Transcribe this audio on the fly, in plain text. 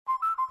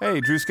Hey,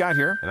 Drew Scott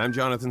here, and I'm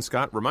Jonathan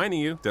Scott,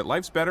 reminding you that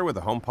life's better with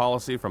a home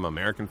policy from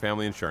American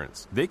Family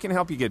Insurance. They can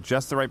help you get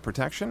just the right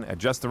protection at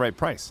just the right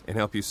price and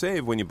help you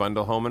save when you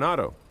bundle home and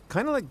auto.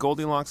 Kind of like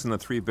Goldilocks and the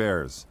Three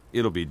Bears.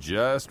 It'll be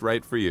just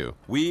right for you.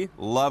 We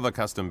love a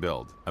custom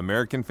build.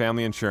 American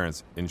Family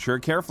Insurance. Insure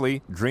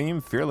carefully,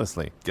 dream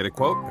fearlessly. Get a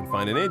quote and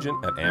find an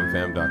agent at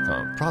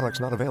amfam.com. Products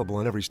not available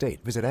in every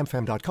state. Visit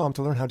amfam.com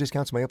to learn how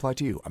discounts may apply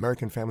to you.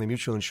 American Family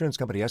Mutual Insurance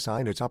Company, SI,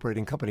 and its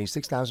operating company,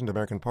 6000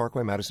 American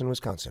Parkway, Madison,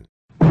 Wisconsin.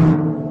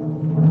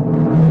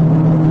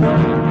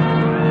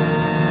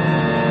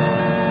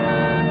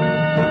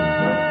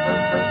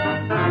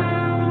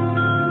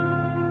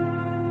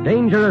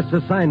 Dangerous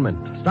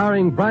Assignment,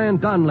 starring Brian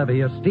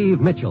Donlevy as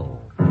Steve Mitchell.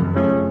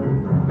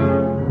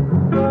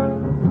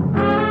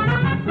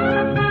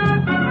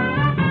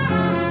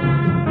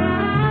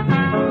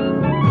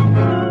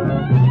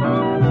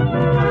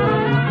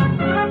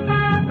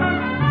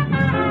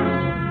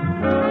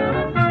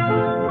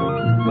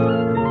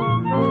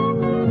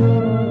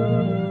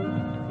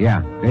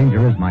 Yeah,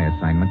 danger is my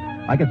assignment.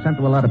 I get sent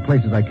to a lot of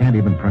places I can't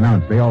even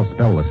pronounce. They all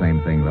spell the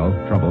same thing, though.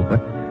 Trouble. But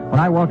when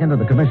I walk into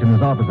the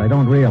commissioner's office, I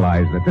don't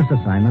realize that this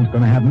assignment's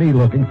going to have me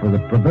looking for the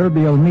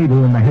proverbial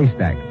needle in the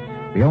haystack.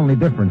 The only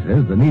difference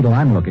is the needle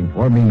I'm looking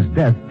for means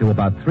death to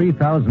about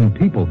 3,000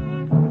 people.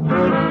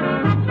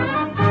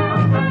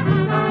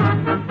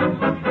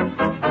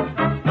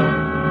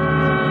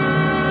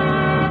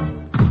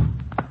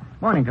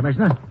 Morning,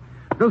 Commissioner.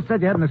 Bill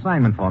said you had an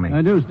assignment for me.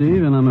 I do,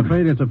 Steve, and I'm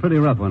afraid it's a pretty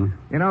rough one.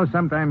 You know,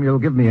 sometime you'll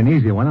give me an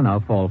easy one and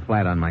I'll fall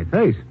flat on my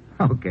face.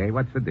 Okay,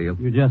 what's the deal?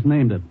 You just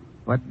named it.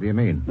 What do you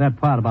mean? That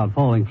part about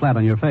falling flat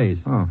on your face.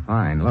 Oh,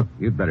 fine. Look,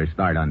 you'd better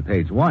start on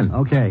page 1.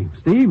 Okay.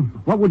 Steve,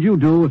 what would you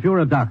do if you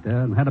were a doctor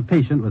and had a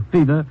patient with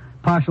fever,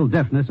 partial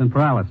deafness, and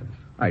paralysis?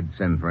 I'd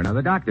send for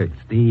another doctor.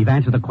 Steve,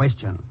 answer the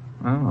question.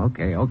 Oh,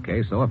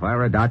 okay. So if I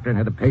were a doctor and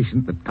had a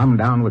patient that come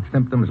down with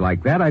symptoms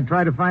like that, I'd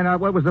try to find out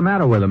what was the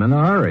matter with him in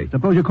a hurry.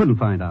 Suppose you couldn't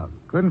find out.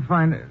 Couldn't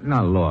find...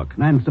 Now, look.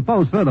 And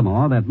suppose,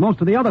 furthermore, that most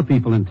of the other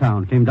people in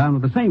town came down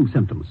with the same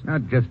symptoms. Now,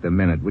 just a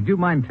minute. Would you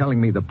mind telling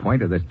me the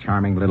point of this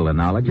charming little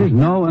analogy? There's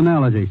no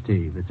analogy,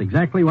 Steve. It's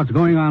exactly what's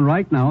going on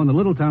right now in the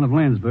little town of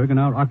Landsberg in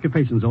our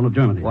occupation zone of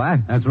Germany.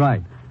 What? That's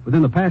right.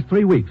 Within the past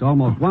 3 weeks,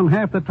 almost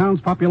one-half the town's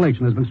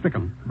population has been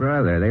stricken.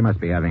 Brother, they must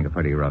be having a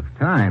pretty rough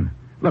time.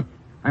 Look,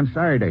 I'm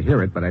sorry to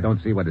hear it, but I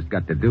don't see what it's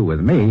got to do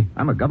with me.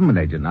 I'm a government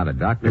agent, not a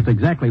doctor. That's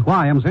exactly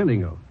why I'm sending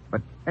you.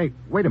 But, hey,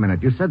 wait a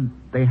minute. You said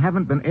they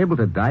haven't been able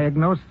to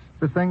diagnose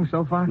the thing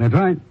so far? That's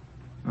right.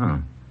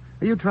 Oh.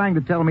 Are you trying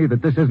to tell me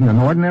that this isn't an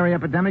ordinary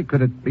epidemic?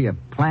 Could it be a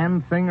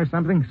planned thing or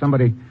something?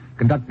 Somebody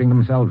conducting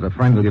themselves a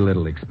friendly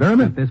little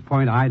experiment? At this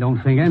point, I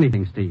don't think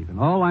anything, Steve. And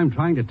all I'm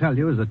trying to tell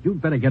you is that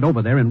you'd better get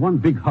over there in one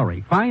big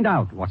hurry. Find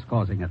out what's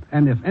causing it.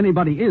 And if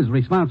anybody is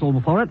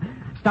responsible for it,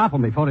 stop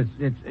them before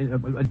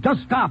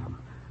just stop them.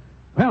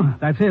 Well,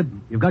 that's it.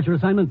 You've got your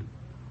assignment.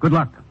 Good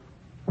luck.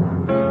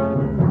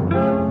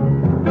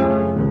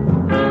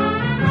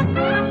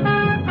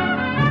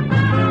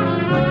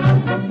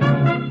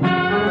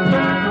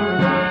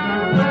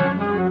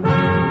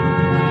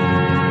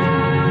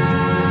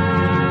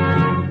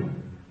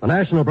 The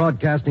National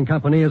Broadcasting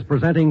Company is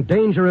presenting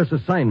Dangerous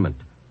Assignment,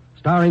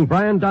 starring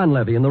Brian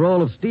Donlevy in the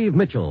role of Steve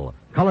Mitchell,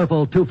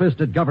 colorful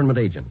two-fisted government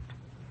agent.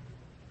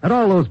 At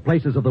all those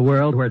places of the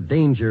world where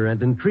danger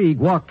and intrigue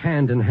walk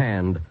hand in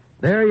hand,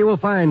 there you will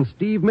find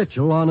Steve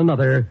Mitchell on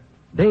another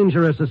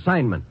Dangerous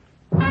Assignment.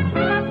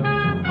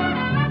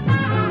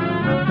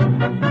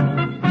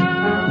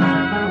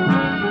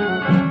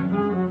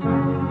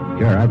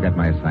 Sure, I've got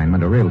my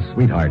assignment, a real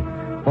sweetheart.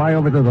 Fly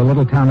over to the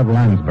little town of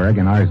Landsberg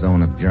in our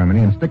zone of Germany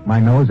and stick my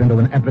nose into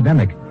an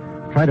epidemic.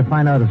 Try to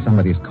find out if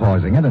somebody's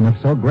causing it, and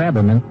if so, grab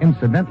them and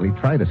incidentally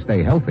try to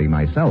stay healthy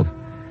myself.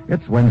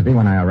 It's Wednesday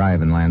when I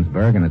arrive in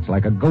Landsberg, and it's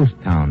like a ghost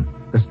town.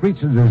 The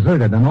streets are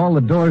deserted, and all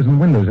the doors and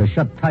windows are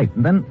shut tight.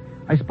 And then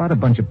I spot a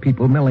bunch of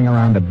people milling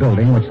around a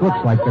building which looks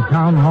like the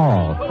town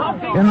hall.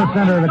 In the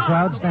center of the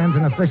crowd stands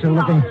an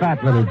official-looking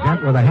fat little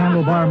gent with a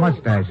handlebar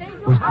mustache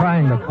who's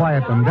trying to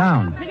quiet them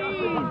down.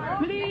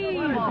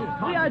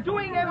 We are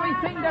doing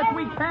everything that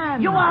we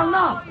can. You are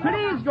not.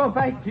 Please go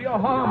back to your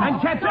home.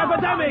 And catch the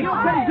epidemic. You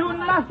can do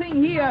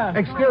nothing here.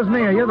 Excuse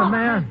me, are you the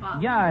mayor?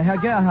 Yeah, Herr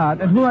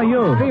Gerhardt. And who are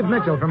you? Steve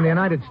Mitchell from the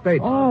United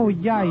States. Oh,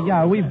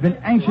 yeah. We've been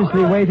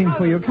anxiously waiting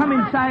for you. Come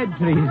inside,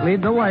 please.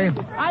 Lead the way.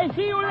 I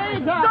see you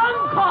later.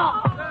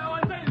 Dunkop!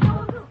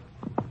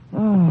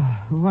 Oh,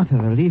 what a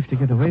relief to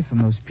get away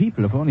from those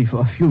people, if only for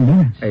a few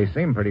minutes. They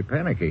seem pretty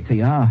panicky.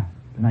 They are,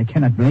 and I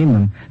cannot blame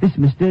them. This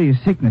mysterious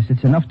sickness,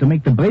 it's enough to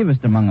make the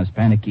bravest among us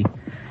panicky.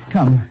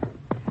 Come.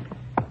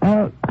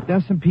 Now, there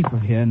are some people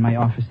here in my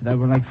office that I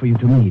would like for you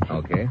to meet.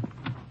 Okay.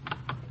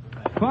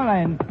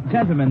 Fräulein,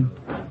 gentlemen,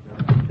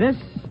 this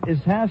is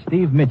Herr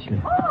Steve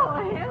Mitchell.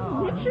 Oh, Herr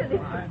Mitchell.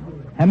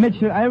 Herr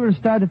Mitchell, I will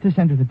start at this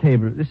end of the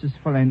table. This is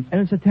Fräulein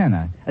Elsa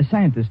Turner, a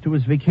scientist who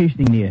is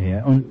vacationing near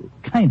here and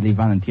kindly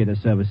volunteered her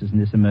services in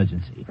this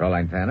emergency.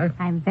 Fräulein Turner.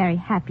 I'm very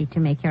happy to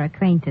make your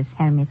acquaintance,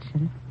 Herr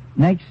Mitchell.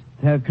 Next,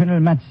 Herr Colonel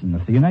Madsen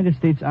of the United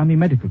States Army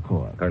Medical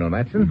Corps. Colonel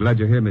Madsen. Glad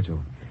you're here,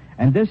 Mitchell.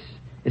 And this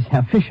is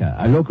Herr Fischer,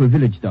 a local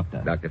village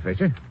doctor. Dr.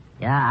 Fisher?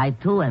 Yeah, I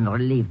too am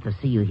relieved to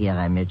see you here,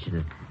 Herr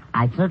Mitchell.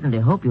 I certainly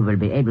hope you will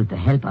be able to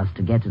help us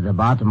to get to the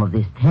bottom of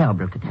this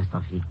terrible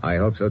catastrophe. I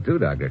hope so, too,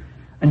 Doctor.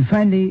 And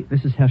finally,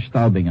 this is Herr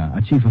Staubinger,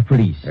 our chief of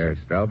police. Herr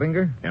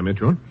Straubinger? Herr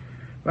Mitchell?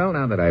 Well,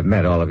 now that I've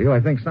met all of you, I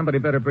think somebody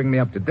better bring me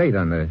up to date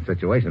on the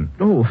situation.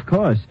 Oh, of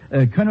course.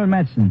 Colonel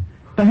Madsen,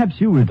 perhaps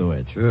you will do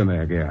it. Sure,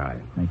 Mayor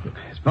Gerhardt. Thank you.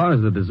 As far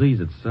as the disease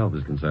itself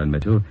is concerned,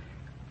 Mitchell,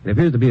 it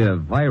appears to be a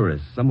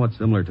virus somewhat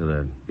similar to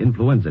the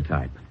influenza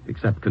type,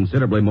 except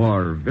considerably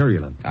more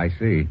virulent. I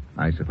see.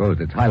 I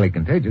suppose it's highly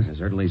contagious. It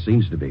certainly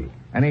seems to be.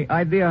 Any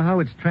idea how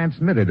it's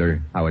transmitted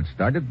or how it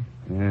started?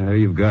 Yeah,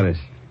 you've got it.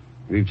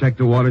 We've checked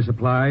the water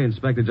supply,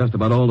 inspected just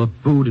about all the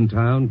food in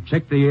town,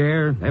 checked the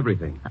air,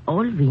 everything.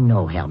 All we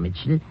know, Herr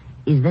Mitchell,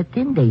 is that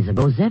 10 days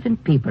ago, 7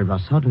 people were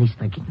suddenly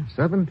stricken.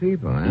 7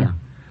 people, huh? Yeah.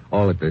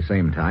 All at the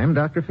same time,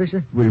 Dr.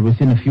 Fisher? We're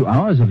within a few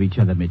hours of each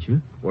other,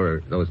 Mitchell.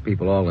 Were those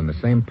people all in the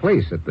same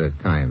place at the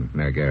time,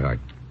 Mayor Gerhardt?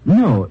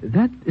 No,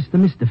 that is the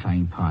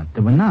mystifying part.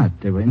 They were not.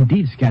 They were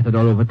indeed scattered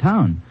all over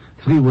town.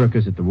 3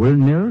 workers at the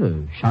woolen mill,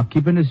 a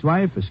shopkeeper and his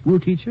wife, a school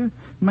teacher,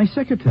 and my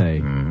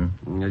secretary.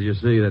 Mm-hmm. As you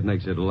see, that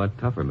makes it a lot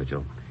tougher,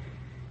 Mitchell.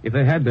 If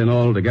they had been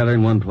all together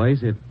in one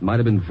place, it might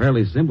have been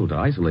fairly simple to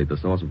isolate the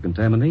source of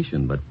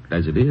contamination. But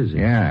as it is...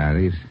 Yeah,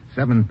 these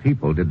 7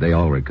 people, did they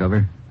all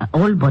recover?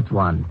 All but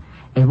one.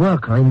 A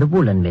worker in the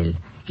woolen mill.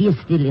 He is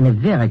still in a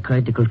very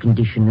critical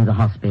condition in the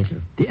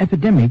hospital. The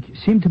epidemic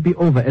seemed to be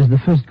over as the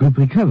first group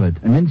recovered,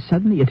 and then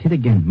suddenly it hit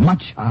again,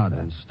 much harder.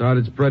 And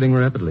started spreading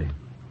rapidly.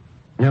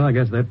 Well, I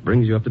guess that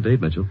brings you up to date,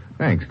 Mitchell.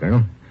 Thanks,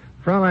 Colonel.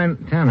 Fraulein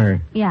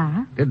Tanner,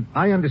 Yeah? did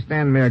I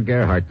understand Mayor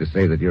Gerhardt to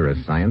say that you're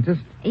a scientist?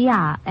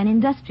 Yeah, an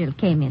industrial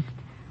chemist.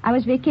 I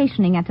was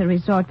vacationing at a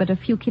resort but a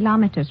few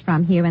kilometers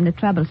from here when the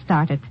trouble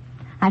started.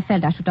 I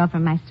felt I should offer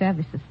my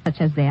services, such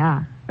as they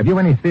are. Have you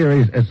any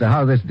theories as to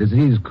how this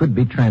disease could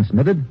be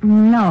transmitted?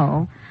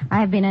 No. I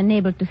have been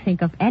unable to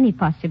think of any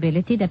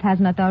possibility that has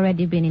not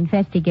already been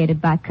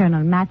investigated by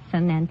Colonel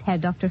Madsen and Herr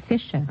Dr.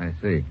 Fisher. I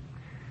see.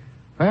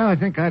 Well, I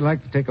think I'd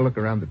like to take a look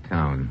around the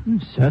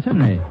town.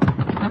 Certainly.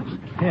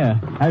 Here,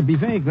 I'd be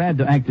very glad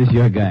to act as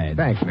your guide.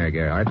 Thanks, Mayor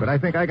Gerhardt, but I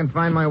think I can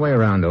find my way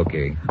around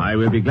okay. I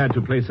will be glad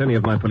to place any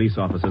of my police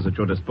officers at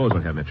your disposal,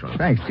 Herr Mitchell.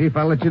 Thanks, Chief.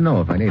 I'll let you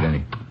know if I need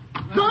any.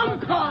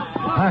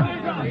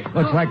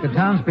 Looks like the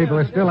townspeople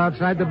are still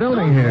outside the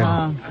building here.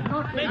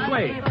 This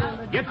way.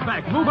 Get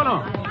back. Move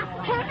along.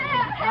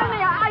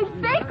 Henry, I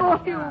beg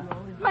of you.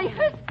 My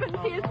husband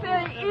is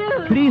very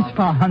ill. Please,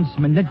 Frau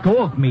Huntsman, let go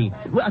of me.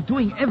 We are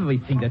doing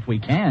everything that we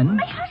can.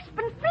 My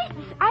husband, Fritz,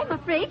 I'm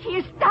afraid he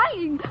is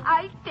dying.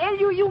 I tell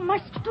you, you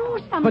must do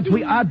something. But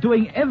we are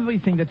doing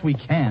everything that we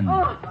can.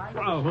 Oh,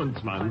 Frau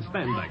Huntsmann,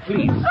 stand back,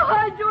 please.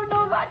 I don't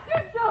know what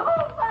to do.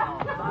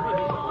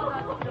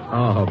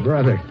 Oh,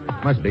 brother.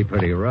 Must be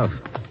pretty rough.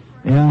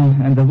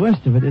 Yeah, and the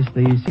worst of it is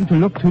they seem to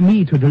look to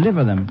me to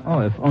deliver them. Oh,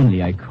 if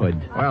only I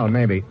could. Well,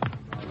 maybe.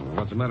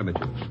 What's the matter,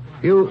 Mitchell?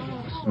 You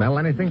smell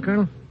anything,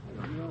 Colonel?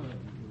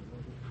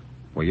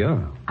 Well,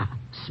 yeah.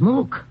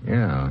 Smoke.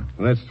 Yeah.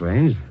 Well, that's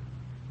strange.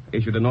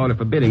 Issued an order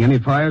forbidding any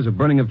fires or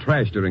burning of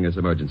trash during this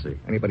emergency.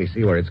 Anybody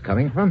see where it's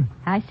coming from?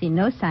 I see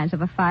no signs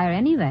of a fire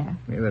anywhere.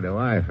 Neither do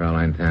I,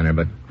 Fraulein Tanner,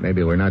 but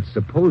maybe we're not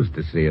supposed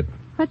to see it.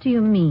 What do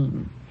you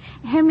mean?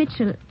 Herr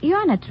Mitchell,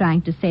 you're not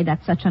trying to say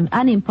that such an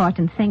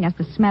unimportant thing as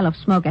the smell of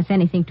smoke has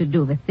anything to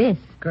do with this.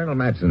 Colonel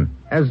Madsen,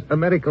 as a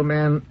medical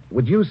man,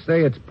 would you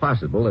say it's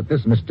possible that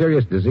this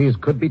mysterious disease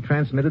could be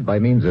transmitted by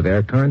means of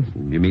air currents?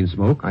 You mean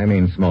smoke? I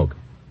mean smoke.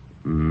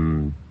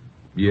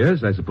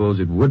 Yes, I suppose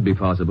it would be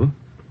possible.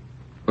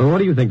 Well, what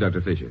do you think,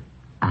 Dr. Fisher?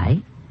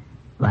 Why,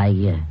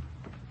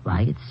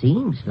 it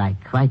seems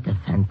like quite a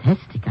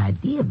fantastic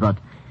idea, but...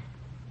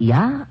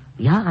 Yeah,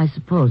 I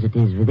suppose it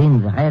is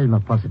within the realm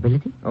of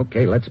possibility.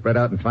 Okay, let's spread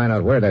out and find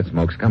out where that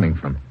smoke's coming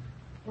from.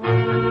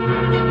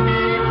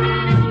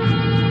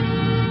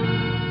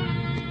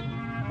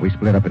 We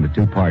split up into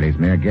 2 parties,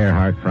 Mayor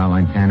Gerhardt,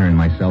 Fraulein Tanner, and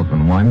myself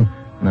in one,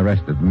 and the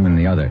rest of them in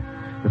the other.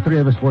 The 3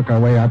 of us work our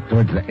way out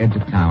towards the edge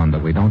of town,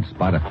 but we don't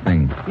spot a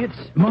thing.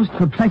 It's most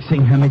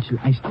perplexing, Herr Mitchell.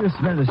 I still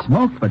smell the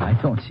smoke, but I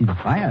don't see the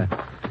fire.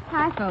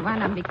 I, for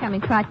one, am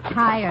becoming quite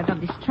tired of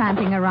this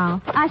tramping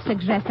around. I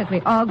suggest that we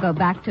all go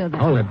back to the...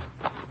 Hold it.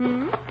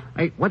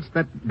 Hey, what's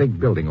that big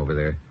building over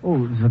there?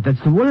 Oh,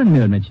 that's the woolen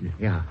mill, Mitchell.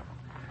 Yeah.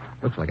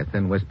 Looks like a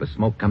thin wisp of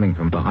smoke coming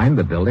from behind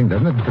the building,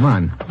 doesn't it? Come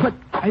on. But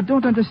I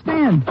don't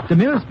understand. The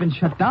mill's been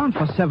shut down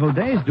for several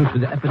days due to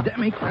the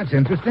epidemic. That's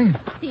interesting.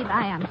 Steve,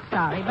 I am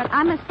sorry, but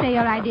I must say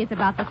your ideas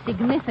about the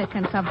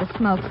significance of the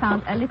smoke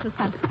sound a little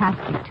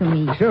fantastic to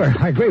me. Sure,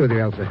 I agree with you,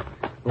 Elsa.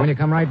 But when you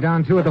come right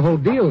down to it, the whole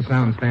deal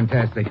sounds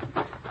fantastic.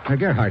 Now,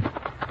 Gerhardt,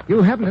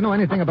 you happen to know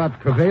anything about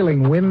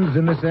prevailing winds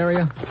in this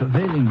area?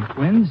 Prevailing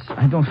winds?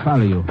 I don't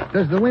follow you.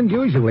 Does the wind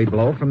usually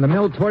blow from the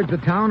mill towards the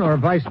town or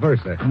vice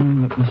versa?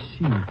 Let me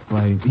see.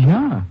 Why,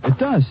 yeah, it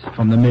does.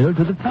 From the mill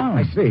to the town.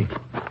 I see.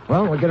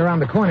 Well, we'll get around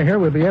the corner here.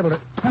 We'll be able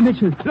to... Herr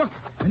Mitchell, look.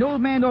 An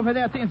old man over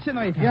there at the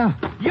incinerator. Yeah.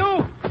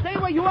 You! Stay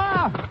where you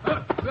are!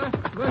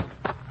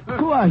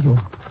 Who are you?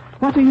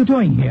 What are you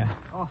doing here?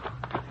 Oh,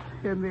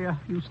 Mayor,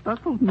 you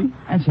startled me.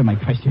 Answer my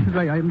question.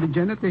 Why, I am the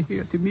janitor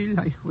here at the mill.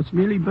 I was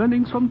merely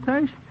burning some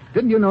trash.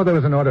 Didn't you know there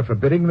was an order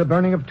forbidding the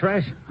burning of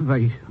trash?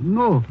 Why,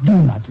 no. Do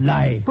not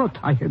lie. But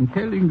I am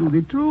telling you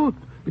the truth.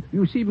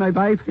 You see, my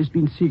wife has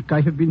been sick.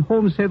 I have been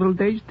home several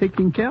days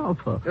taking care of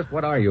her. Just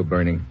what are you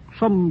burning?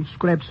 Some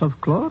scraps of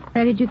cloth.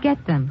 Where did you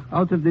get them?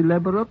 Out of the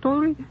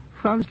laboratory.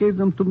 Franz gave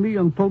them to me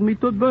and told me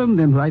to burn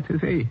them right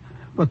away.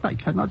 But I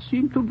cannot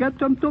seem to get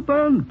them to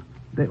burn.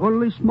 They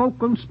only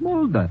smoke and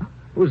smolder.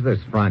 Who's this,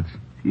 Franz?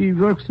 He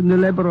works in the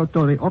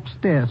laboratory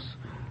upstairs.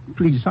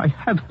 Please, I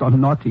have done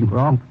nothing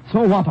wrong.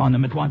 So what on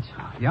them at once?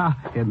 Yeah,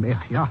 Herr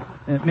Mayor, yeah.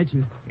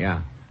 Mitchell.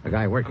 Yeah, the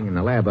guy working in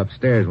the lab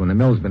upstairs when the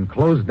mill's been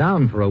closed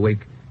down for a week.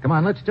 Come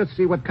on, let's just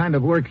see what kind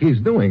of work he's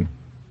doing.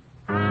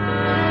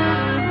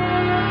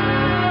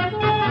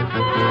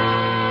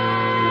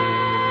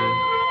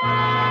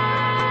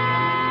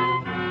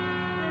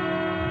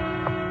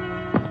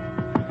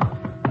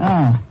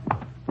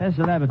 There's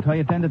the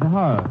laboratory attended to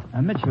horror.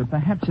 Mitchell,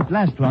 perhaps at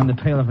last we're on the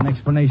trail of an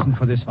explanation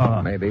for this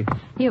horror. Maybe.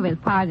 You will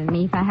pardon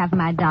me if I have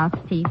my doubts,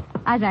 Steve.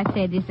 As I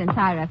said, this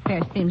entire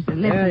affair seems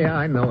deliberate. Yeah,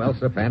 I know,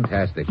 Elsa.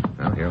 Fantastic.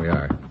 Well, here we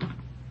are.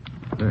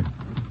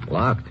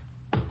 Locked.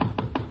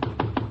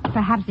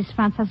 Perhaps this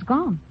Franz has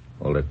gone.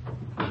 Hold it.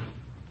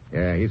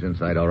 Yeah, he's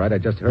inside, all right. I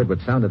just heard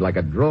what sounded like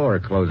a drawer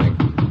closing.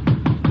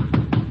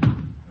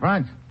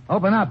 Franz,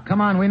 open up.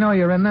 Come on, we know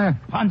you're in there.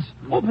 Franz,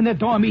 open that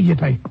door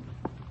immediately.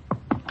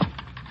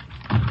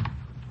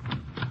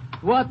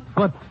 What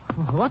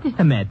is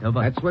the matter?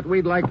 That's what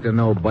we'd like to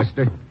know,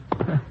 Buster.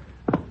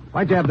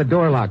 Why'd you have the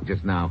door locked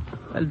just now?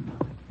 Well,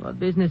 what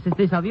business is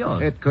this of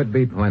yours? It could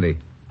be plenty.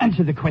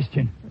 Answer the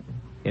question.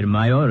 Herr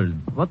Mayor,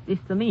 what is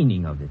the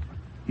meaning of it?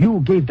 You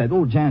gave that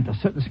old janitor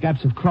certain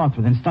scraps of cloth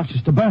with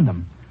instructions to burn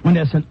them when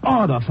there's an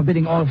order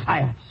forbidding all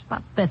fires.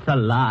 But that's a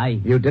lie.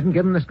 You didn't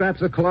give him the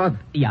scraps of cloth?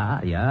 Yeah,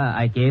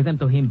 I gave them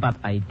to him, but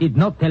I did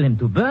not tell him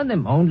to burn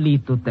them, only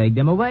to take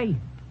them away.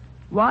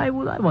 Why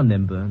would I want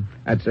them burned?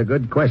 That's a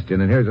good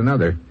question, and here's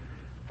another.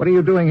 What are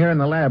you doing here in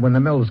the lab when the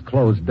mill's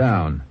closed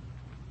down?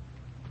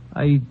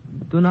 I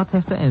do not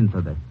have to answer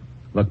that.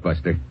 Look,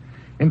 Buster,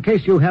 in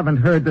case you haven't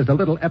heard, there's a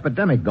little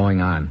epidemic going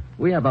on.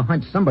 We have a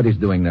hunch somebody's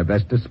doing their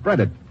best to spread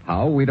it.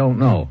 How? We don't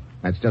know.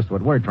 That's just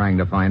what we're trying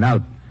to find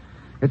out.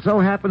 It so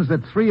happens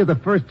that 3 of the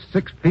first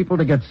 6 people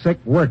to get sick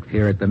worked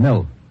here at the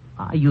mill.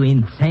 Are you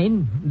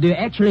insane? Do you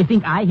actually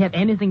think I have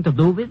anything to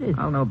do with it?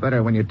 I'll know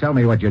better when you tell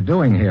me what you're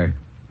doing here.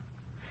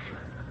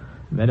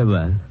 Very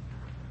well.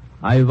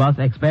 I was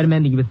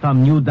experimenting with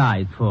some new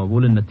dyes for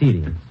woolen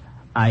materials.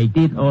 I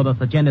did order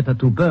the janitor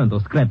to burn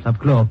those scraps of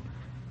cloth.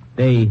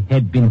 They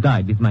had been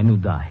dyed with my new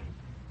dye.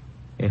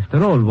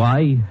 After all,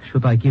 why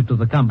should I give to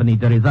the company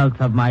the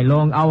results of my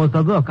long hours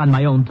of work on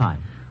my own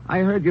time? I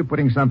heard you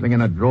putting something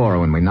in a drawer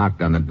when we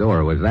knocked on the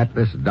door. Was that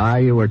this dye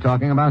you were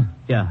talking about?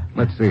 Yeah.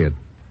 Let's see it.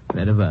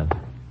 Very well.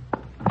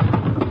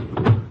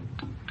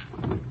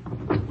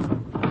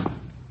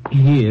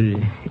 Here,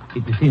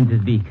 it is in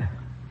this beaker.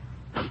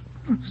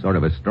 Sort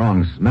of a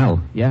strong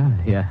smell.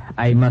 Yeah.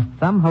 I must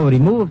somehow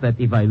remove that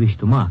if I wish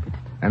to market it.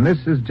 And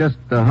this is just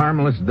a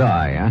harmless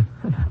dye, huh?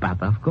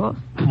 But of course.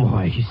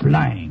 Boy, he's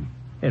lying.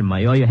 Herr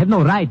Mayor, you have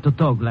no right to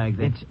talk like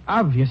that. It's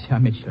obvious, Herr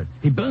Mitchell.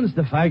 He burns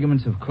the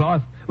fragments of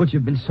cloth which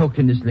have been soaked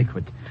in this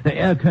liquid. The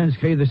air currents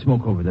carry the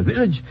smoke over the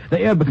village. The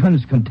air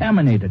becomes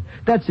contaminated.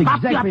 That's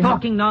exactly Stop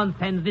talking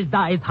nonsense. This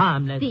dye is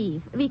harmless.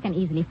 Steve, we can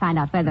easily find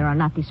out whether or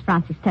not this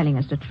Franz is telling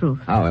us the truth.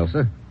 How,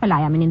 Elsa? Well,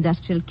 I am an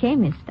industrial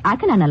chemist. I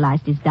can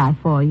analyze this dye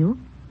for you.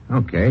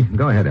 Okay,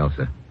 go ahead,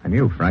 Elsa. And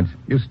you, Franz,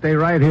 you stay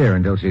right here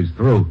until she's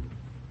through.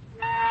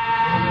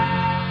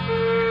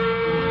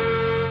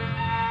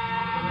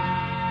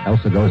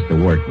 Elsa goes to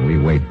work and we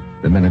wait.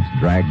 The minutes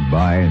drag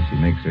by as she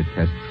makes her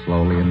tests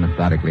slowly and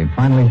methodically. And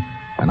finally,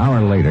 an hour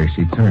later,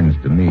 she turns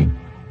to me.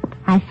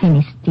 I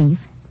finished, Steve.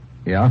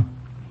 Yeah?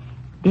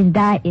 This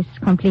dye is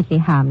completely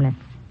harmless.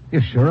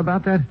 You sure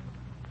about that?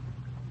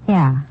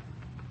 Yeah,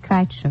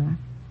 quite sure.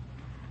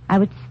 I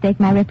would stake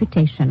my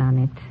reputation on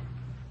it.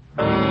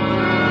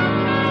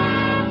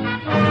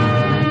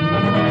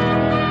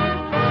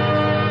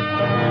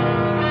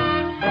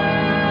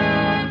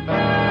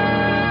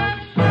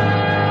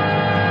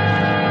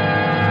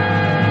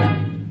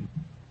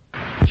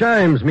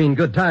 Chimes mean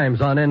good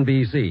times on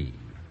NBC.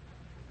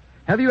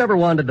 Have you ever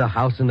wanted a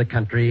house in the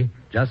country?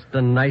 Just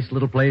a nice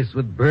little place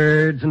with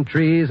birds and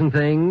trees and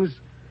things?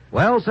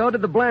 Well, so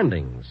did the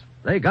Blandings.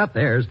 They got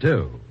theirs,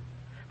 too.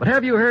 But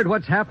have you heard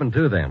what's happened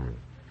to them?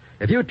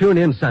 If you tune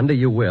in Sunday,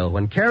 you will,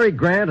 when Cary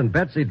Grant and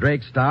Betsy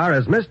Drake star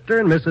as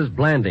Mr. and Mrs.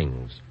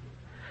 Blandings.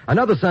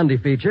 Another Sunday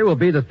feature will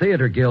be the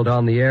Theater Guild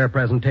on the Air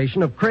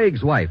presentation of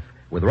Craig's Wife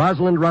with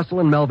Rosalind Russell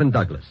and Melvin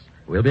Douglas.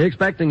 We'll be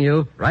expecting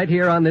you right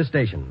here on this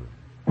station.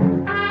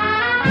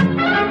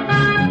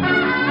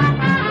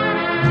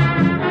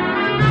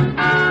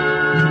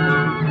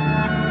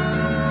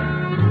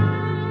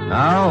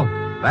 Now,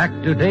 back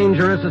to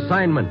Dangerous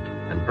Assignment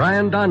and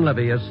Brian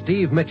Donlevy as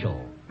Steve Mitchell.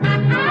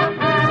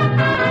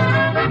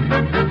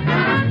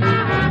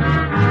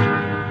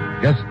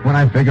 Just when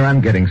I figure I'm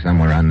getting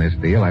somewhere on this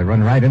deal, I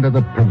run right into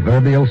the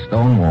proverbial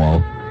stone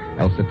wall.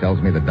 Elsa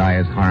tells me the dye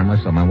is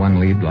harmless, so my one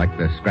lead, like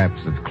the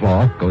scraps of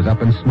cloth, goes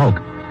up in smoke.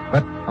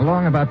 But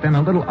along about then,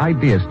 a little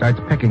idea starts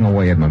pecking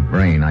away at my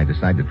brain. I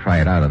decide to try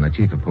it out on the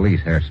chief of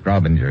police, Herr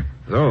Straubinger.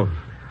 So,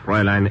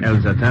 Fräulein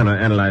Elsa Tanner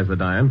analyzed the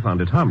dye and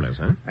found it harmless,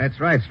 huh? That's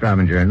right,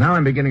 Straubinger. Now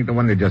I'm beginning to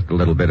wonder just a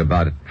little bit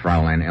about it,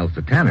 Fräulein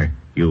Elsa Tanner.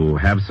 You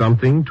have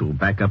something to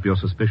back up your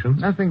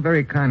suspicions? Nothing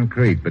very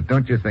concrete, but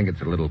don't you think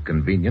it's a little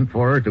convenient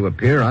for her to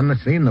appear on the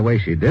scene the way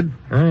she did?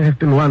 I have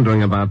been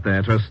wondering about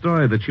that. Her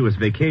story that she was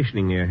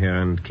vacationing near here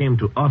and came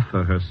to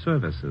offer her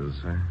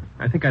services.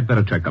 I think I'd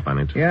better check up on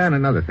it. Yeah, and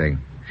another thing.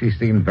 She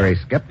seemed very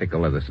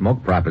skeptical of the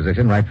smoke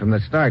proposition right from the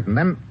start. And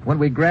then when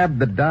we grabbed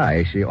the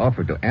dye, she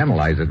offered to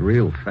analyze it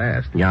real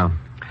fast. Yeah.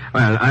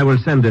 Well, I will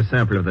send this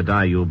sample of the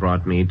dye you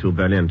brought me to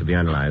Berlin to be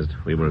analyzed.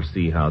 We will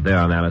see how their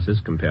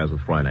analysis compares with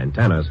Fräulein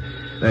Tanner's.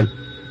 Then,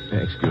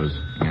 excuse.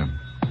 Yeah.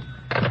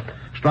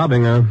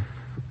 Straubinger.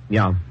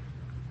 Yeah.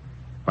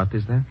 What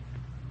is that?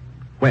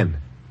 When?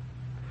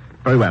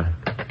 Very well.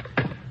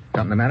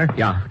 Something the matter?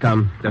 Yeah,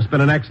 come. There's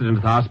been an accident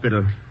at the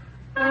hospital.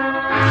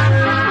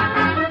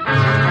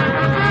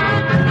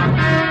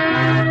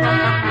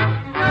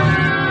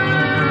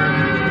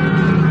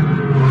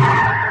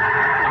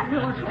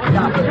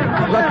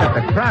 Look at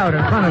the crowd in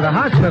front of the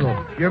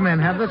hospital. Your men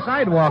have the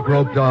sidewalk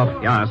roped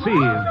off. Yeah, see,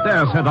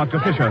 there's Herr Dr.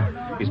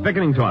 Fischer. He's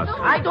beckoning to us.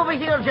 Right over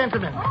here,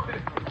 gentlemen.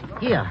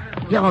 Here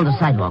on the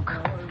sidewalk.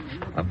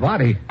 A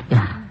body?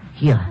 Yeah,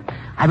 here.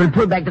 I will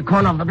pull back the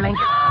corner of the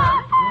blanket.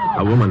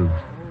 A woman.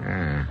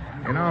 Yeah.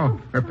 You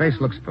know, her face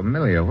looks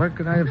familiar. Where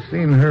could I have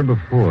seen her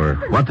before?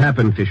 What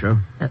happened,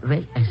 Fischer?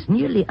 Well, as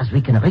nearly as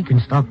we can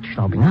reconstruct,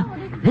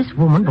 Straubinger, this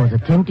woman was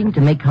attempting to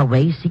make her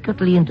way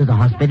secretly into the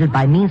hospital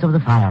by means of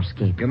the fire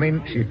escape. You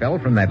mean she fell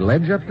from that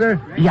ledge up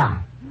there?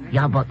 Yeah,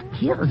 but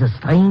here is a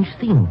strange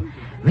thing.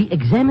 We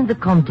examined the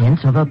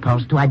contents of her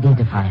purse to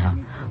identify her.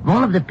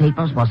 One of the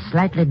papers was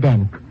slightly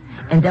damp,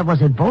 and there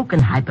was a broken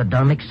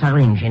hypodermic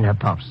syringe in her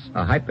purse.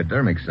 A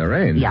hypodermic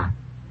syringe? Yeah.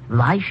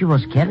 Why she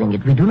was carrying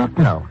it, we do not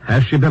know.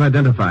 Has she been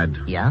identified?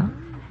 Yeah.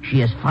 She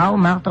is Frau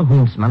Martha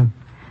Huntsman.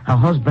 Her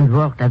husband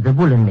worked at the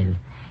woolen mill.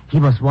 He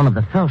was one of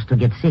the first to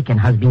get sick and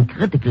has been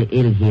critically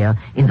ill here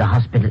in the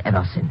hospital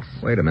ever since.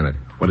 Wait a minute.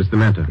 What is the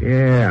matter?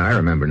 Yeah, I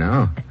remember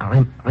now.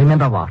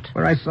 Remember what?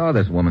 Where I saw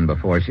this woman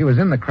before. She was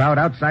in the crowd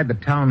outside the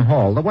town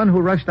hall. The one who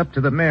rushed up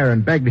to the mayor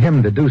and begged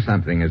him to do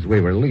something as we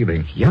were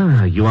leaving.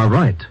 Yeah, you are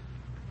right.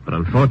 But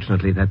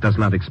unfortunately, that does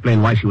not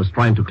explain why she was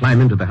trying to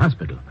climb into the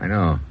hospital. I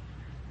know.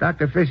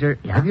 Dr. Fischer,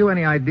 Have you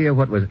any idea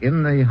what was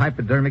in the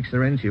hypodermic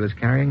syringe she was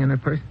carrying in her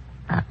purse?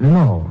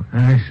 No.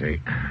 I see.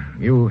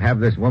 You have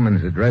this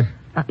woman's address?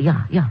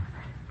 Yeah.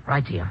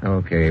 Right here.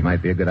 Okay,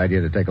 might be a good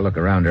idea to take a look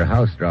around her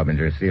house,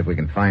 Straubinger, see if we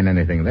can find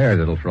anything there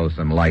that'll throw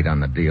some light on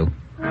the deal.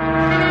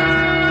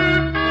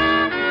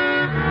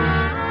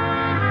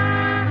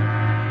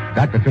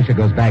 Dr. Fischer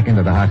goes back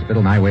into the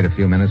hospital, and I wait a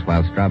few minutes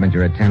while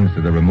Straubinger attends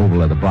to the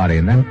removal of the body,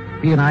 and then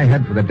he and I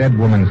head for the dead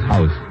woman's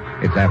house.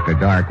 It's after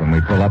dark when we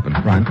pull up in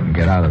front and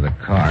get out of the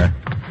car.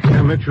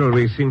 Yeah, Mitchell,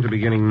 we seem to be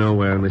getting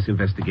nowhere in this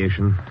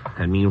investigation.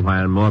 And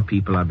meanwhile, more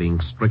people are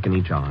being stricken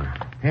each hour.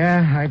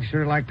 Yeah, I'd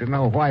sure like to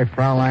know why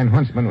Fraulein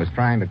Huntsman was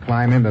trying to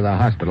climb into the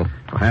hospital.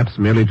 Perhaps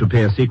merely to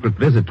pay a secret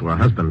visit to her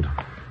husband.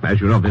 As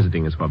you know,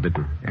 visiting is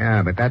forbidden.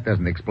 Yeah, but that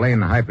doesn't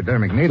explain the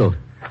hypodermic needle.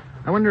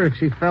 I wonder if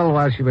she fell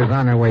while she was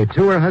on her way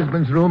to her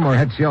husband's room, or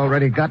had she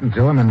already gotten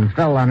to him and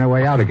fell on her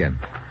way out again?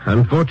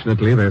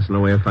 Unfortunately, there's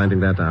no way of finding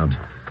that out.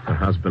 Her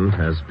husband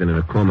has been in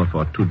a coma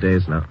for 2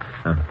 days now.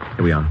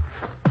 Here we are.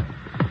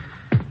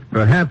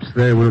 Perhaps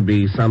there will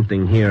be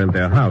something here in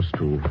their house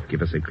to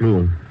give us a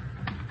clue.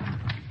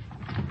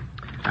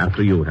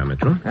 After you, Herr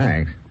Mitchell.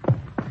 Thanks.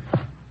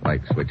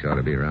 Light switch ought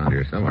to be around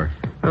here somewhere.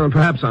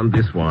 Perhaps on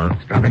this wall.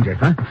 Straubinger.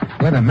 Huh?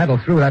 Let a metal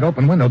through that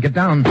open window. Get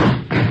down.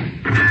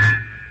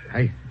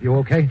 Hey, you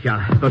okay?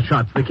 Yeah, those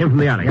shots. They came from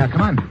the alley. Yeah,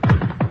 come on.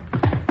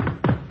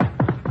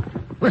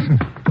 Listen.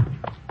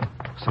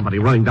 Somebody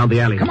running down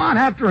the alley. Come on,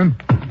 after him.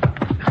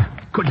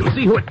 Could you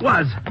see who it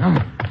was? No.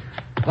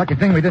 Lucky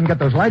thing we didn't get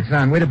those lights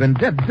on. We'd have been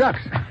dead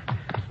ducks.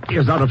 He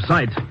is out of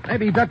sight.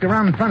 Maybe he ducked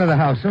around in front of the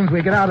house. As soon as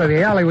we get out of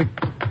the alley, we...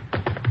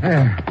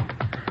 There.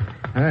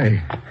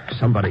 Hey.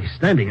 Somebody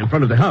standing in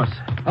front of the house.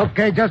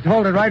 Okay, just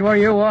hold it right where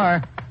you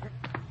are.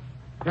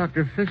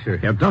 Dr. Fischer.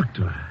 Herr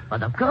Doctor.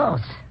 But of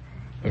course.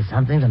 Is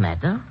something the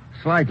matter?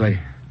 Slightly.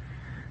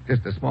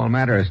 Just a small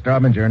matter of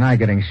Straubinger and I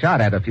getting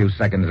shot at a few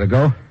seconds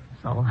ago.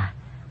 So,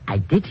 I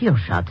did hear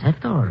shots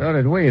after all. So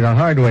did we, the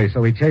hard way.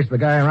 So we chased the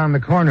guy around the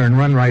corner and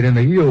run right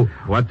into you.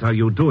 What are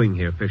you doing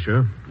here,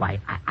 Fischer?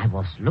 Why, I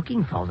was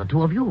looking for the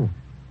two of you.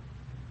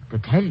 To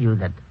tell you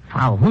that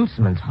Frau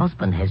Huntsman's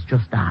husband has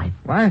just died.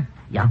 What?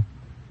 Yeah.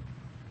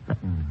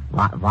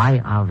 But why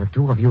are the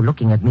two of you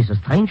looking at me so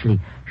strangely?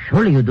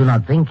 Surely you do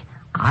not think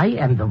I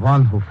am the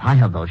one who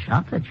fired those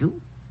shots at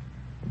you?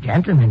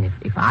 Gentlemen,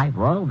 if I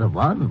were the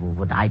one,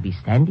 would I be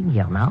standing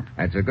here now?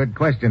 That's a good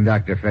question,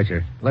 Dr.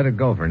 Fischer. Let it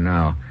go for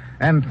now.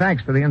 And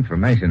thanks for the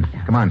information.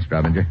 Come on,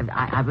 Straubinger.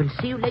 I will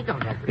see you later,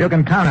 gentlemen. You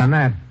can count on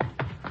that.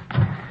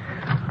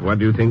 What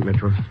do you think,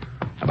 Mitchell?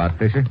 About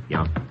Fisher?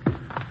 Yeah.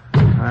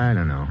 I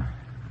don't know.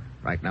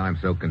 Right now I'm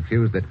so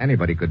confused that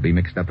anybody could be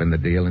mixed up in the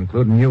deal,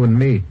 including you and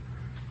me.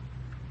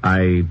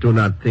 I do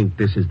not think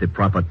this is the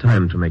proper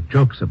time to make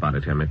jokes about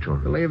it, Herr Mitchell.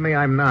 Believe me,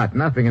 I'm not.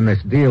 Nothing in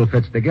this deal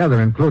fits together,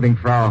 including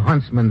Frau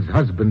Huntsman's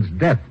husband's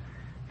death.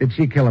 Did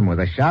she kill him with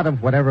a shot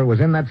of whatever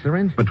was in that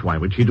syringe? But why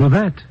would she do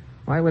that?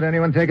 Why would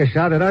anyone take a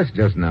shot at us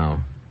just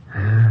now?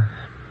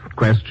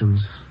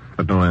 Questions,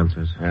 but no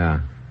answers.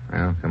 Yeah.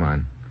 Well, come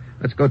on.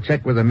 Let's go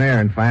check with the mayor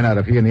and find out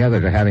if he and the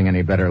others are having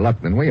any better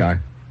luck than we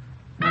are.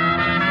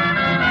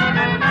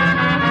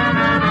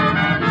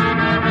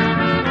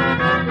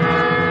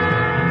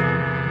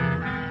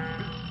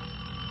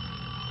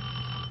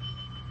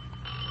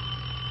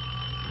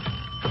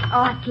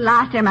 Oh, at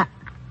last, Emma.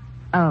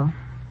 Oh.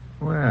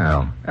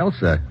 Well,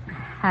 Elsa.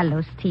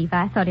 Hello, Steve.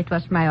 I thought it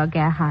was Mayor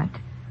Gerhardt.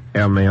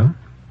 Herr Mayor?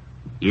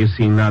 Is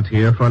he not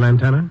here, Fräulein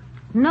Tanner?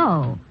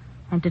 No.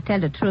 And to tell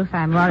the truth,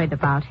 I'm worried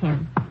about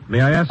him.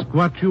 May I ask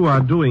what you are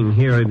doing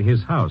here in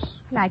his house?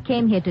 Well, I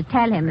came here to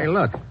tell him... Hey,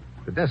 look.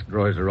 The desk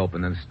drawers are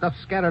open and stuff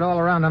scattered all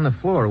around on the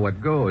floor.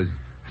 What goes?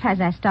 As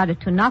I started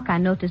to knock, I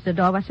noticed the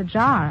door was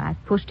ajar. I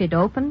pushed it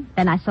open.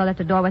 Then I saw that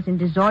the door was in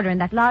disorder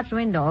and that large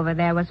window over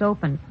there was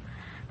open.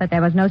 But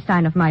there was no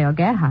sign of Mayor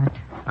Gerhardt.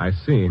 I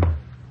see.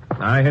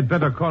 I had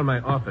better call my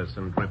office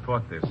and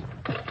report this.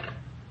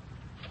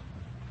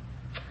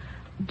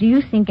 Do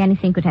you think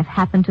anything could have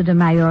happened to the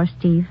Mayor,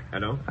 Steve?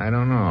 Hello? I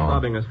don't know.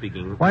 Bobinger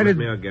speaking. Why did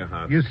Mayor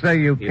Gerhardt? You say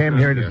you came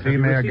here to see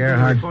Mayor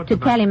Gerhardt? To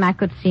tell him I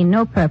could see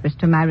no purpose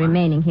to my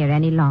remaining here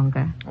any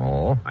longer.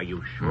 Oh? Are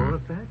you sure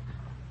of that?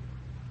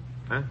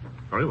 Huh?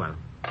 Very well.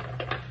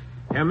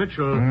 Herr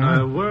Mitchell,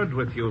 a word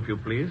with you, if you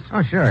please.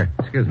 Oh, sure.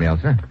 Excuse me,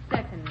 Elsa.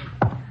 Certainly.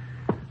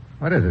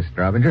 What is this,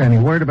 Straubinger? Any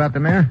word about the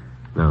mayor?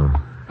 No.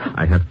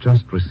 I have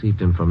just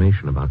received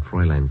information about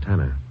Fräulein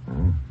Tanner.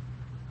 Oh.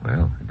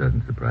 Well, it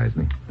doesn't surprise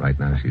me. Right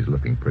now, she's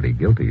looking pretty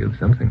guilty of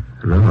something.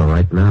 No,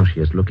 right now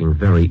she is looking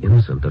very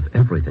innocent of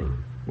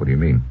everything. What do you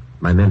mean?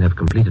 My men have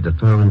completed a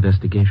thorough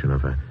investigation of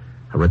her.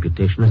 Her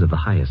reputation is of the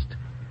highest.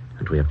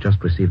 And we have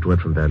just received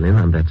word from Berlin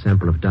on that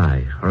sample of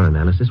dye. Her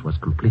analysis was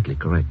completely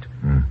correct.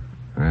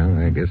 Well,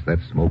 I guess that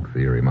smoke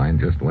theory mine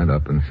just went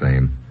up in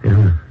same.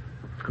 Yeah.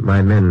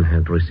 My men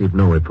had received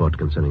no report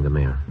concerning the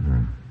mayor.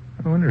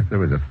 I wonder if there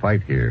was a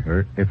fight here,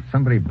 or if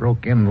somebody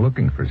broke in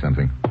looking for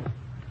something.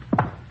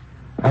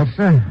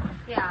 Elsa?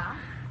 Yeah?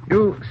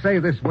 You say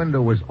this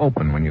window was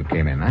open when you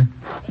came in, huh?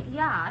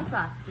 Yeah, it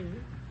was,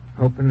 Steve.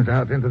 Opens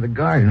out into the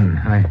garden.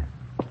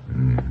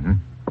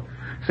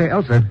 Say,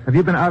 Elsa, have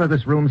you been out of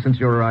this room since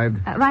you arrived?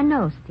 Why,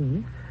 no,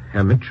 Steve.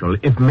 Herr Mitchell,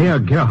 if Mayor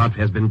Gerhardt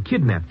has been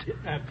kidnapped...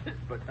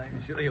 But I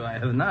assure you I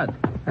have not.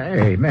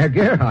 Hey, Mayor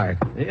Gerhardt.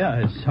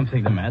 Yeah, is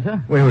something the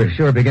matter? We were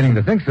sure beginning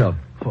to think so.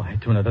 Oh, I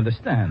do not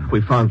understand. We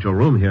found your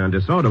room here in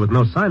disorder with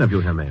no sign of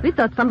you, Herr Mayor. We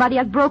thought somebody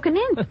had broken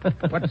in.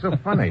 What's so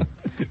funny?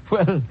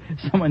 Well,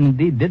 someone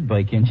indeed did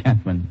break in,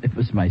 gentlemen. It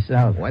was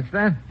myself. What's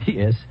that?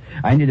 Yes.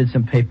 I needed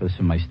some papers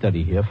from my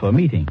study here for a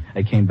meeting.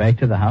 I came back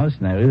to the house,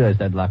 and I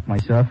realized I'd locked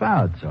myself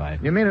out, so I...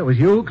 You mean it was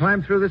you who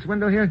climbed through this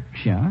window here?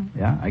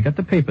 Yeah. I got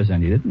the papers I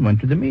needed and went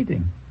to the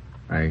meeting.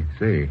 I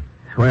see.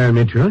 Well,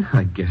 Mitchell,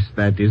 I guess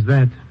that is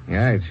that.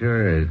 Yeah, it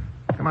sure is.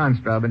 Come on,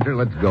 Straubinger,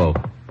 let's go.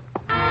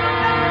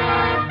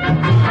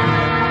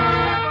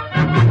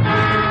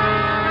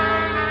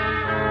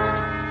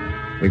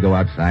 We go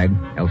outside.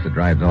 Elsa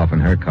drives off in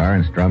her car,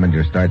 and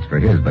Straubinger starts for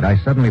his, but I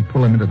suddenly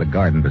pull him into the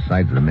garden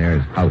beside the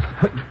mayor's house.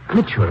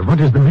 Mitchell, what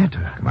is the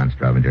matter? Come on,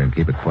 Straubinger, and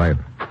keep it quiet.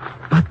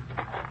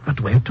 But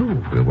where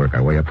to? We'll work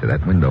our way up to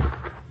that window.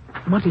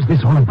 What is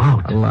this all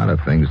about? A lot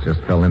of things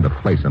just fell into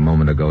place a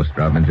moment ago,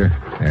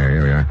 Straubinger. There,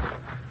 here we are.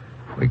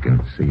 We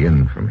can see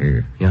in from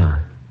here. Yeah.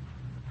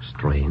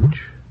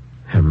 Strange.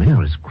 Herr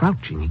Mayor is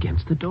crouching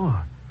against the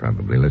door.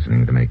 Probably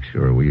listening to make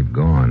sure we've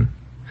gone.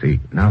 See,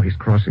 now he's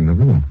crossing the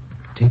room.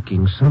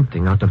 Taking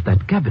something out of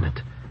that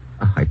cabinet.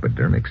 A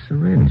hypodermic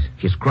syringe.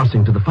 He's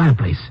crossing to the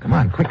fireplace. Come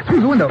on, quick,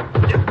 through the window.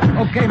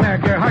 Okay, Mayor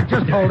Gerhardt,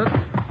 just hold it.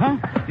 Huh?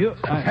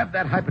 Let's have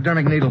that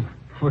hypodermic needle.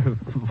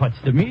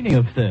 What's the meaning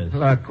of this?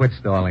 Look, quit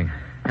stalling.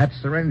 That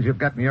syringe you've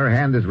got in your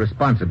hand is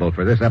responsible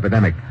for this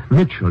epidemic.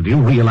 Mitchell, do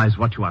you realize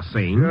what you are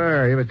saying?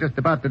 Sure, he was just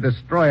about to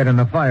destroy it in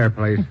the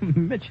fireplace.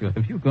 Mitchell,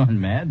 have you gone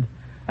mad?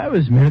 I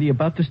was merely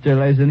about to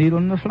sterilize the needle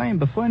in the flame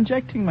before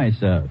injecting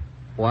myself.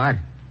 What?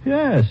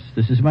 Yes,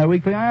 this is my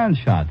weekly iron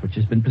shot, which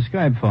has been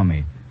prescribed for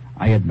me.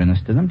 I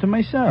administer them to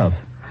myself.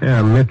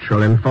 Herr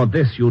Mitchell, and for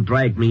this you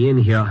dragged me in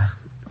here.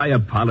 I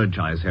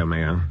apologize, Herr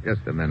Mayor.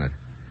 Just a minute.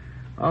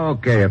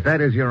 Okay, if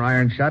that is your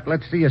iron shot,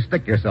 let's see you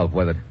stick yourself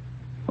with it.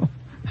 Oh,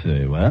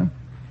 very well.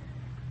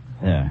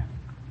 There.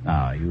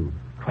 Now, are you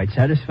quite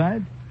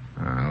satisfied?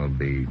 I'll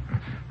be...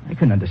 I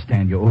can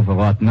understand your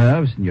overwrought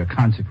nerves and your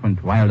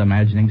consequent wild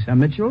imaginings, Herr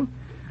Mitchell,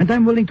 and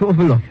I'm willing to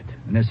overlook it.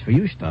 And as for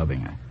you,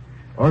 Straubinger,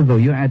 although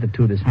your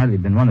attitude has hardly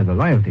been one of the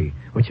loyalty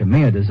which a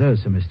mayor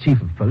deserves from his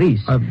chief of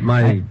police...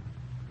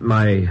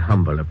 My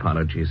humble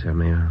apologies, Herr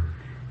Mayor.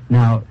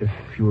 Now, if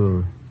you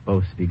will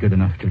both be good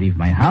enough to leave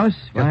my house...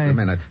 Just a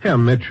minute. Herr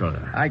Mitchell.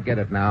 I get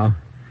it now.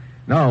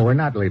 No, we're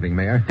not leaving,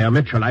 Mayor. Herr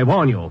Mitchell, I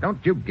warn you.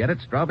 Don't you get it,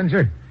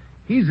 Straubinger?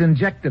 He's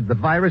injected the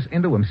virus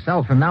into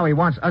himself, and now he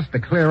wants us to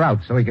clear out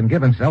so he can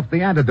give himself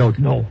the antidote.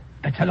 No,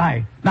 that's a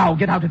lie. Now,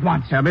 get out at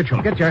once. Herr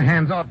Mitchell. Get your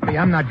hands off me.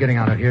 I'm not getting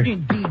out of here.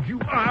 Indeed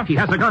you are. He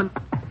has a gun.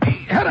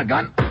 He had a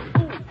gun.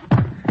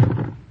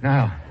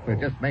 Now, we'll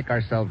just make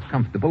ourselves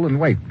comfortable and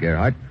wait,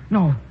 Gerhardt.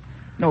 No,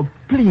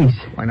 please.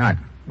 Why not?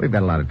 We've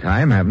got a lot of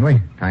time, haven't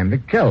we? Time to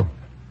kill.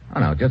 Oh,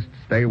 no, just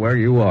stay where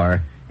you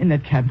are. In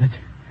that cabinet.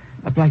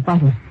 A black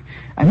bottle.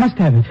 I must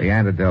have it. The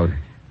antidote.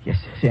 Yes,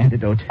 the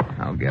antidote.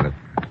 I'll get it.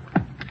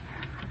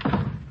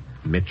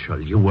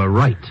 Mitchell, you were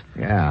right.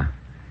 Yeah.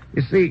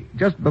 You see,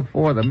 just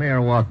before the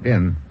mayor walked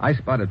in, I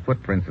spotted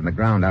footprints in the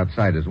ground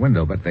outside his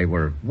window, but they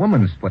were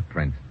woman's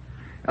footprints.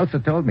 Elsa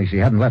told me she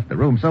hadn't left the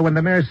room, so when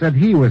the mayor said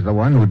he was the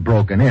one who'd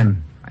broken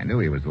in, I knew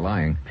he was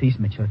lying. Please,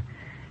 Mitchell.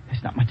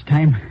 There's not much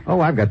time.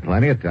 Oh, I've got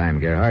plenty of time,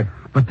 Gerhardt.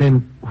 But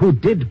then, who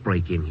did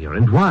break in here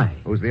and why?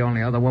 Who's the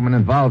only other woman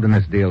involved in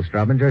this deal,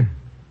 Straubinger?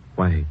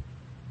 Why,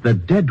 the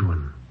dead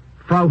one,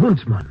 Frau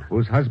Huntsmann.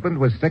 Whose husband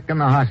was sick in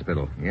the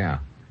hospital, yeah.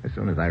 As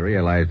soon as I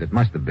realized it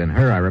must have been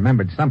her, I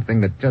remembered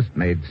something that just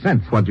made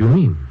sense. What do you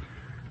mean?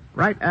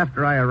 Right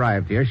after I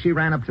arrived here, she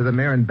ran up to the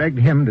mayor and begged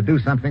him to do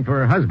something for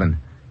her husband.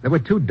 There were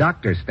 2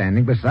 doctors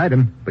standing beside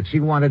him, but she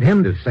wanted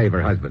him to save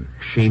her husband.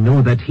 She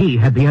knew that he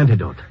had the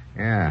antidote.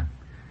 Yeah.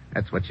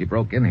 That's what she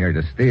broke in here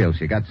to steal.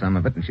 She got some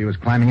of it, and she was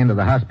climbing into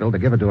the hospital to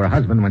give it to her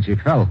husband when she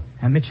fell.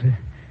 Mitchell,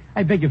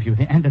 I beg of you,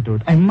 the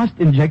antidote. I must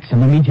inject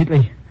some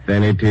immediately.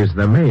 Then it is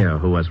the mayor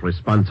who was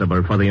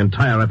responsible for the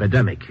entire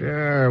epidemic.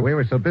 Sure. We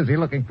were so busy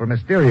looking for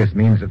mysterious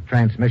means of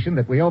transmission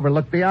that we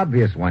overlooked the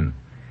obvious one.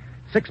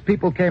 6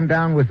 people came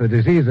down with the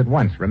disease at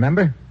once,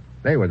 remember?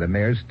 They were the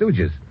mayor's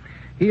stooges.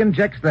 He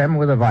injects them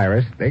with a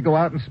virus, they go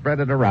out and spread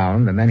it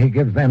around, and then he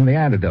gives them the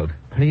antidote.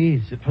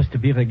 Please, it was to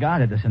be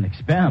regarded as an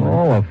experiment.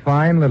 Oh, a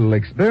fine little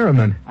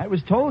experiment. I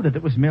was told that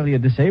it was merely a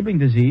disabling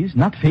disease,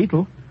 not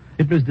fatal.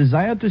 It was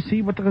desired to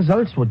see what the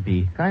results would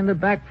be. Kind of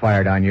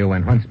backfired on you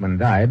when Huntsman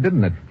died,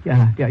 didn't it?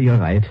 Yeah, you're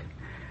right.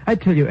 I'd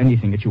tell you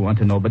anything that you want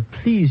to know, but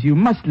please, you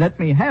must let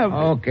me have...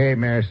 Okay,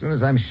 Mayor, as soon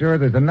as I'm sure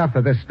there's enough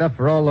of this stuff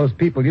for all those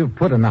people you've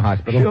put in the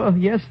hospital. Sure,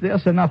 yes,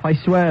 there's enough, I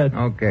swear.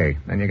 Okay,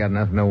 then you got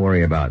nothing to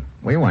worry about.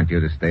 We want you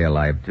to stay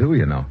alive, too,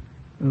 you know.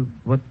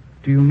 What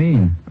do you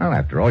mean? Well,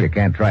 after all, you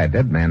can't try a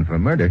dead man for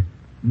murder.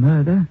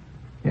 Murder?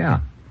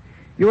 Yeah.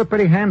 You were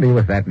pretty handy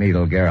with that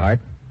needle, Gerhardt.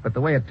 But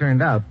the way it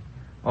turned out,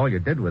 all you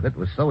did with it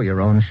was sew your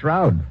own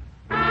shroud.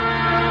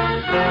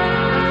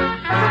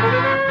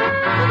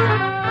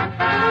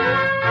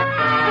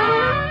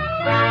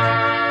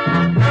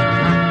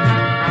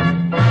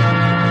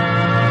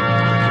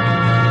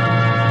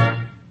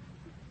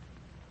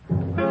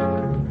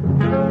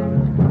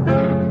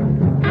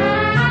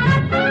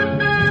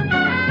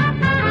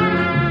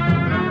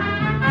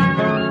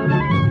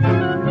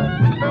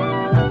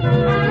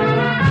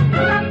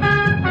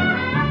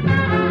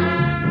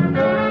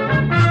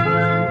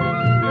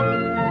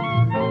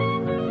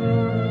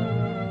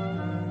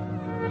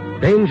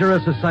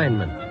 Dangerous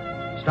Assignment,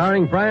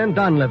 starring Brian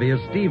Donlevy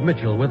as Steve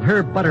Mitchell with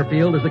Herb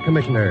Butterfield as the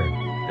commissioner,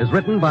 is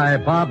written by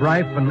Bob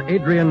Reif and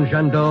Adrian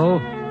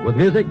Jandot, with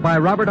music by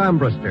Robert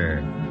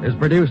Armbruster, is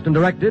produced and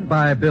directed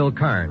by Bill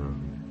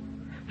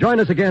Karn. Join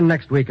us again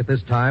next week at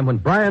this time when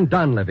Brian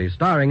Donlevy,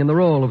 starring in the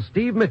role of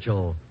Steve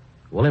Mitchell,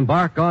 will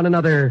embark on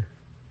another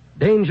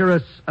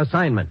Dangerous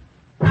Assignment.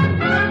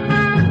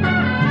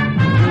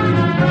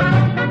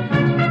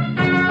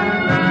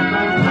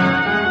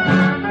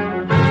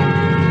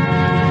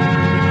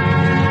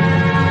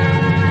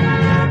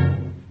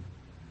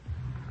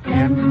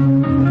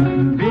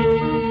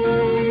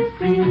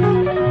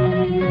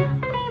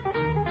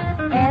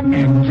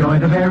 Enjoy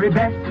the very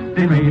best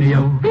in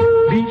radio.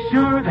 Be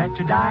sure that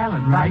you're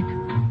dialing right.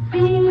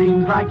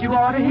 Seems like you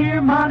ought to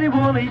hear Monty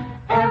Woolley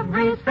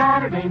every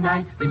Saturday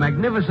night. The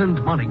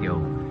Magnificent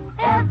Montague.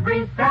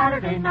 Every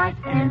Saturday night,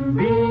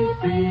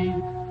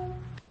 NBC.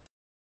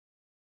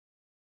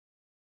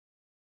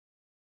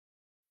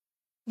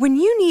 When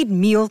you need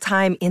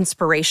mealtime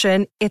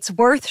inspiration, it's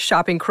worth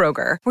shopping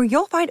Kroger, where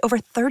you'll find over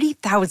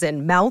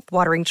 30,000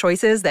 mouth-watering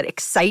choices that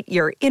excite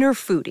your inner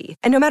foodie.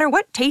 And no matter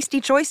what tasty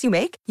choice you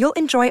make, you'll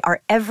enjoy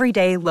our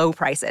everyday low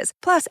prices,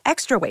 plus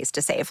extra ways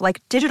to save,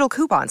 like digital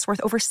coupons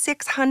worth over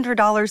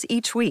 $600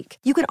 each week.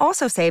 You can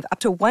also save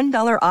up to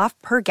 $1 off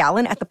per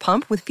gallon at the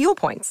pump with fuel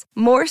points.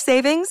 More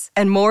savings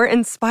and more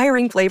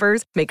inspiring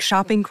flavors make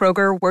shopping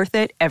Kroger worth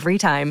it every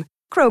time.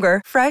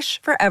 Kroger,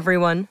 fresh for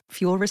everyone.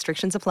 Fuel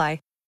restrictions apply.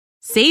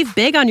 Save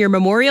big on your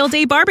Memorial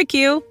Day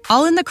barbecue,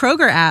 all in the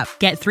Kroger app.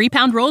 Get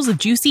 3-pound rolls of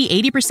juicy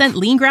 80%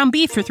 lean ground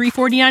beef for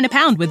 $3.49 a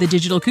pound with a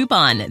digital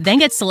coupon. Then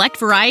get select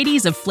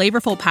varieties of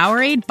flavorful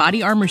Powerade,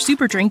 Body Armor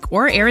Super Drink,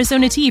 or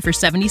Arizona tea for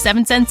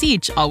 77 cents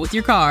each, all with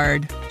your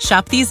card.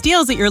 Shop these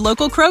deals at your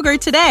local Kroger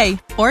today,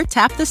 or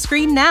tap the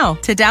screen now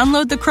to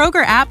download the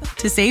Kroger app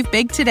to save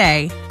big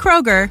today.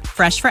 Kroger,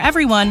 fresh for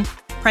everyone.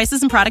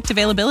 Prices and product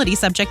availability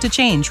subject to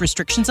change.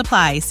 Restrictions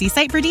apply. See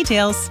site for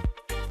details.